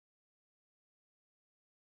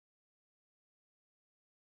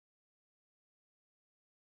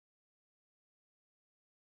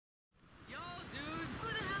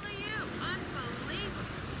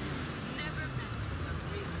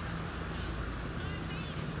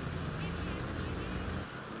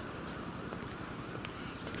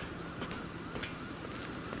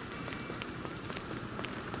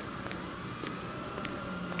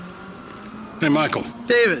Hey, Michael.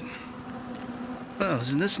 David. Well,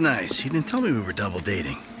 isn't this nice? You didn't tell me we were double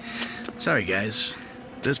dating. Sorry, guys.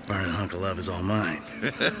 This burning hunk of love is all mine.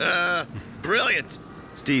 Brilliant!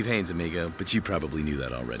 Steve Haynes, amigo, but you probably knew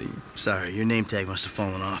that already. Sorry, your name tag must have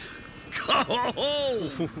fallen off.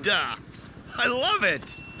 Oh, duh! I love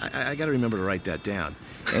it! I gotta remember to write that down.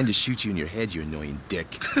 And to shoot you in your head, you annoying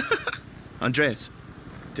dick. Andreas,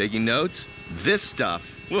 taking notes? This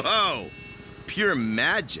stuff, whoa! Pure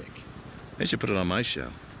magic. I should put it on my show.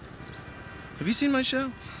 Have you seen my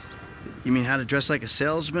show? You mean how to dress like a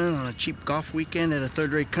salesman on a cheap golf weekend at a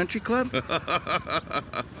third-rate country club?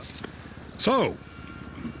 So,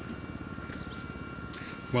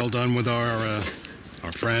 well done with our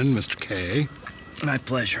friend, Mr. K. My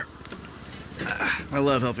pleasure. I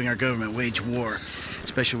love helping our government wage war,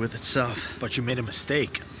 especially with itself. But you made a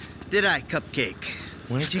mistake. Did I, Cupcake?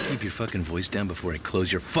 Why don't you keep your fucking voice down before I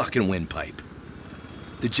close your fucking windpipe?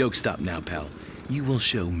 The joke stopped now, pal. You will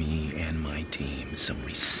show me and my team some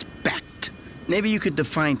respect. Maybe you could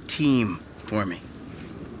define team for me.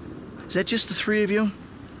 Is that just the three of you?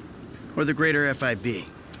 Or the greater FIB?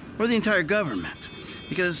 Or the entire government?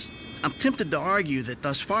 Because I'm tempted to argue that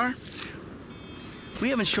thus far, we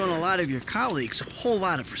haven't shown a lot of your colleagues a whole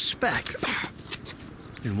lot of respect.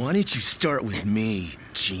 And why don't you start with me,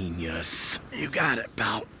 genius? You got it,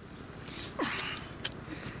 pal.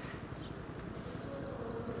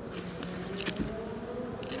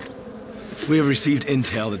 We have received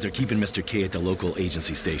intel that they're keeping Mr. K at the local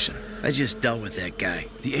agency station. I just dealt with that guy.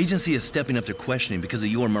 The agency is stepping up their questioning because of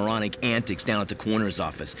your moronic antics down at the coroner's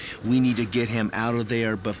office. We need to get him out of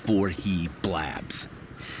there before he blabs.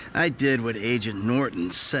 I did what Agent Norton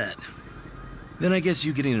said. Then I guess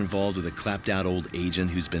you getting involved with a clapped-out old agent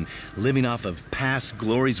who's been living off of past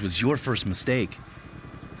glories was your first mistake.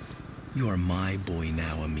 You are my boy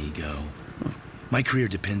now, amigo. My career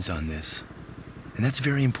depends on this, and that's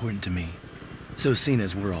very important to me. So seeing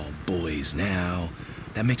as we're all boys now,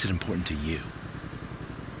 that makes it important to you.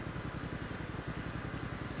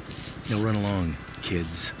 Now run along,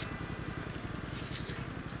 kids.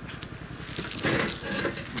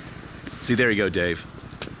 See, there you go, Dave.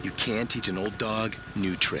 You can't teach an old dog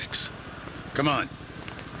new tricks. Come on.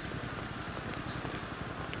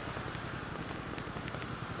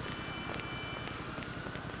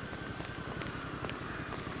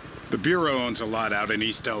 The Bureau owns a lot out in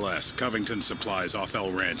East LS, Covington Supplies off El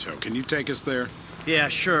Rancho. Can you take us there? Yeah,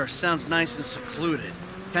 sure. Sounds nice and secluded.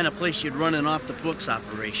 Kind of place you'd run an off-the-books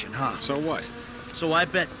operation, huh? So what? So I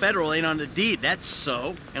bet federal ain't on the deed, that's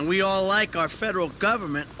so. And we all like our federal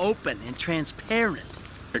government open and transparent.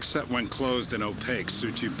 Except when closed and opaque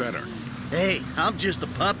suits you better. Hey, I'm just a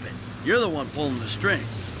puppet. You're the one pulling the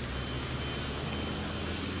strings.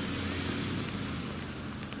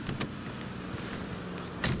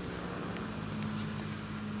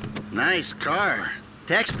 Nice car.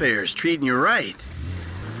 Taxpayers treating you right.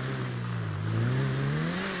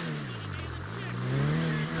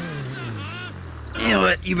 You know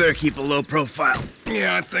what? You better keep a low profile.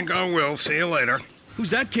 Yeah, I think I will. See you later.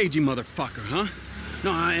 Who's that cagey motherfucker, huh?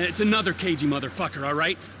 No, it's another cagey motherfucker, all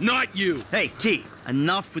right? Not you! Hey, T,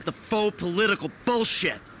 enough with the faux political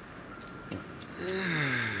bullshit.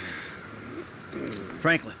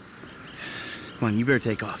 Franklin, come on, you better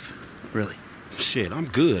take off. Really. Shit, I'm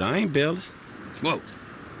good. I ain't bailing. Whoa.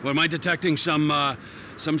 What, am I detecting some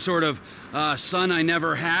sort of, son I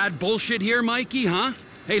never had bullshit here, Mikey, huh?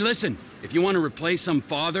 Hey, listen, if you want to replace some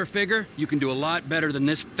father figure, you can do a lot better than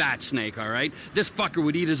this fat snake, all right? This fucker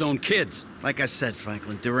would eat his own kids. Like I said,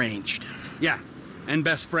 Franklin, deranged. Yeah, and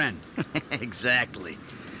best friend. Exactly.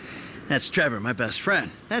 That's Trevor, my best friend.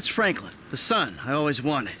 That's Franklin, the son I always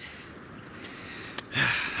wanted.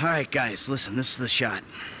 All right, guys, listen, this is the shot.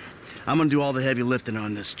 I'm gonna do all the heavy lifting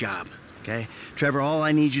on this job, okay? Trevor, all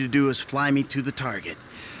I need you to do is fly me to the target.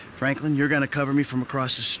 Franklin, you're gonna cover me from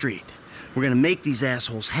across the street. We're gonna make these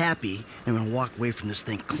assholes happy, and we're gonna walk away from this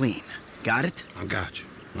thing clean. Got it? I got you.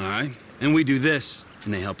 All right? And we do this,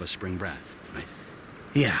 and they help us spring Brad, right?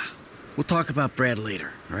 Yeah. We'll talk about Brad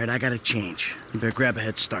later, all right? I gotta change. You better grab a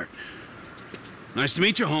head start. Nice to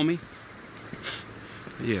meet you, homie.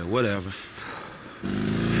 Yeah, whatever.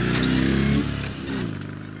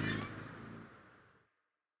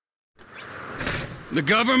 The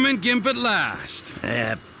government gimp at last.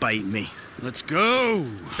 Bite me. Let's go.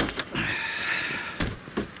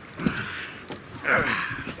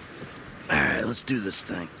 All right, let's do this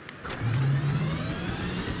thing.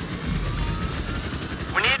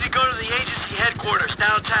 We need to go to the agency headquarters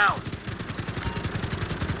downtown.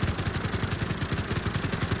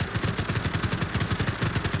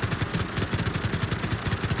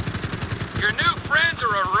 Your new friends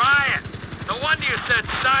are a riot. The glad you said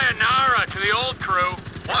sayonara to the old crew.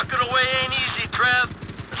 Walking away ain't easy, Trev.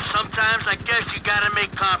 But sometimes I guess you gotta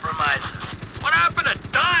make compromises. What happened to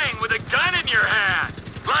dying with a gun in your hand?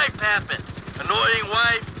 Life happened. Annoying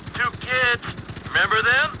wife, 2 kids. Remember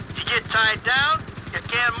them? You get tied down, you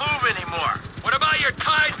can't move anymore. What about your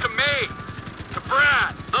ties to me? To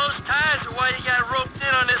Brad? Those ties are why you got roped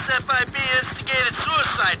in on this FIB instigated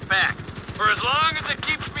suicide pact. For as long as it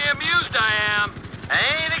keeps me amused, I am. I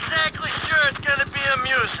ain't exactly sure it's gonna be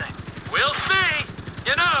amusing. We'll see.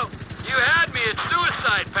 You know, you had me at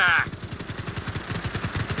suicide pact.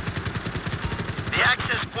 The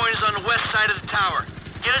access point is on the west side of the tower.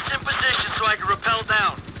 Get us in position so I can rappel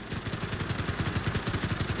down.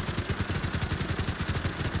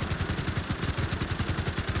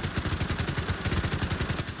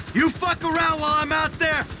 You fuck around while I'm out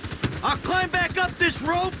there. I'll climb back up this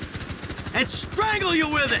rope and strangle you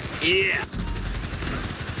with it. Yeah.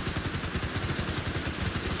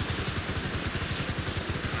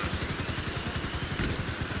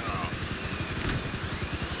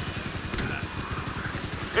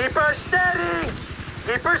 Keep her steady!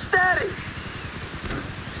 Keep her steady!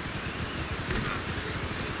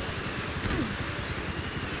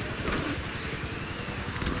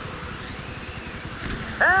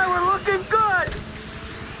 Hey, we're looking good!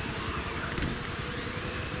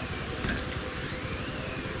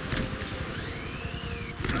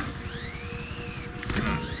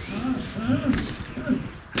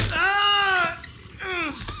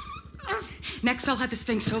 Next, I'll have this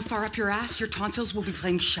thing so far up your ass, your tonsils will be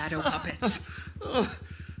playing shadow puppets.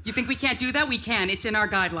 You think we can't do that? We can. It's in our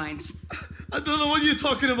guidelines. I don't know what you're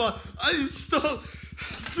talking about. I installed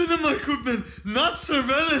cinema equipment, not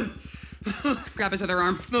surveillance. Grab his other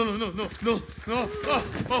arm. No.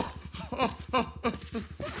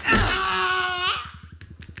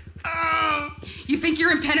 You think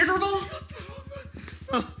you're impenetrable?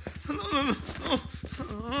 No.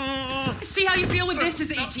 See how you feel with this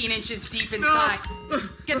is 18 inches deep inside.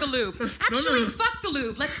 Get the lube. Actually, fuck the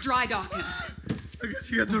lube. Let's dry dock him. I guess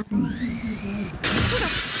you got the... Who the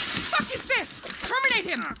fuck is this? Terminate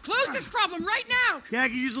him! Close this problem right now! Yeah, I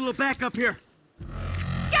can use a little backup here.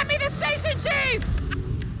 Get me the station chief!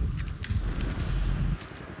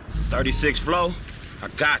 36 flow, I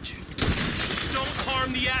got you. Don't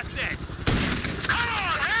harm the assets! Come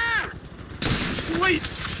on, man! Wait!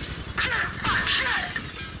 Shit!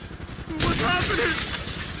 What's happening?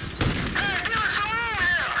 Hey, give us some room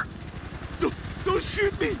here! Don't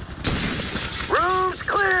shoot me! Room's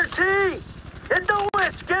clear, T! Hit the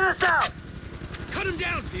witch! Get us out! Cut him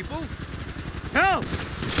down, people! Help!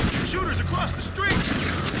 Shooters across the street!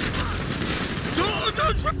 Don't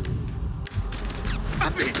trap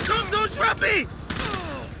me! Don't trap me!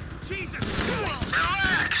 Oh, Jesus!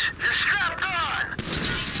 Relax! You're strapped on!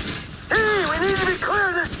 Hey, we need to be clear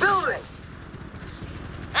of this building!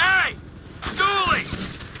 Hey! Dooley!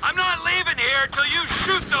 I'm not leaving here till you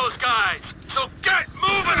shoot those guys! So get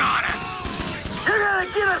moving on it! You're gonna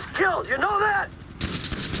get us killed, you know that?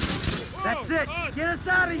 That's it. Get us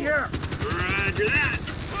out of here. Roger that!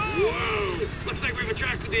 Whoa! Looks like we've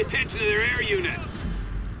attracted the attention of their air unit.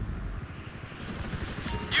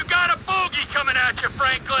 You got a bogey coming at you,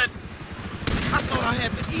 Franklin! I thought I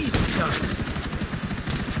had the easy job.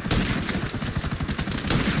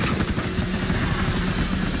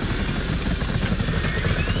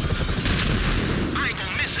 I ain't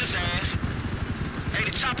gonna miss his ass. Hey,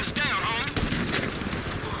 the chopper's down, homie.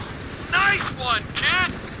 Nice one,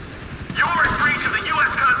 kid! You're in breach of the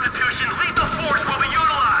U.S. Constitution. Lethal force will be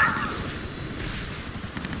utilized.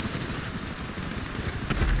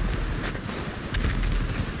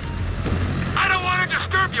 I don't want to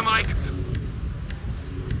disturb you, Mike.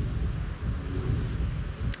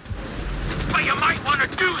 But you might want to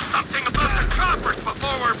do something about the choppers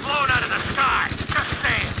before we're blown out of the sky. Just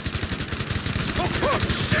saying. Oh,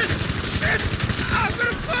 shit! I'm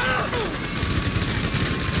gonna fall!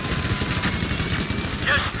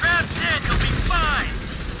 Just strapped in, you'll be fine.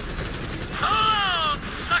 So long,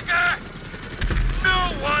 sucker! No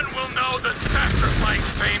one will know the sacrifice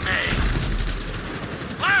they made.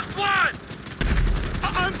 Last one!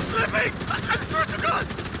 I'm slipping! I swear to God!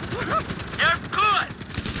 You're good.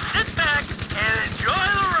 Sit back and enjoy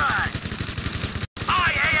the ride.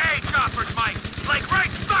 IAA choppers, Mike. Like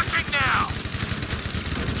right fucking now.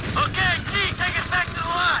 Okay, T, take us back to the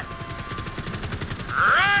lot.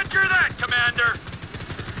 Roger that, Commander.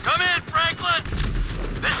 Come in, Franklin.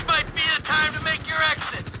 This might be the time to make your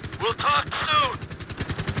exit. We'll talk soon.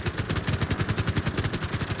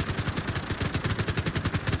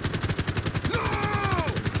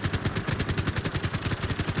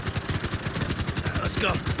 Let's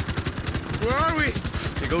go. Where are we?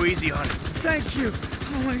 Hey, go easy on it. Thank you.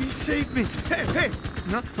 Oh, he saved me. Hey, hey.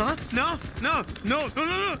 No, huh? No, no, no, no,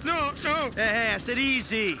 no, no, no. Hey, I said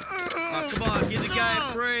easy. Oh, come on, give the guy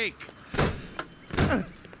a break.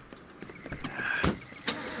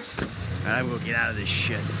 I will get out of this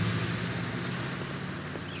shit.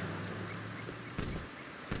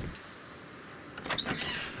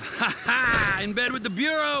 Ha ha! In bed with the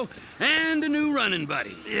Bureau and a new running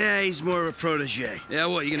buddy. Yeah, he's more of a protege. Yeah,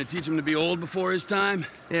 what, you gonna teach him to be old before his time?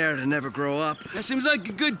 Yeah, or to never grow up. That seems like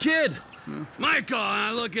a good kid.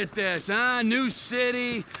 Michael, look at this, huh? New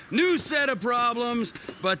city, new set of problems,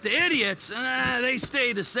 but the idiots, they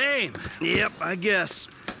stay the same. Yep, I guess.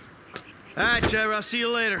 All right, Trevor, I'll see you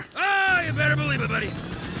later. Oh, you better believe it, buddy.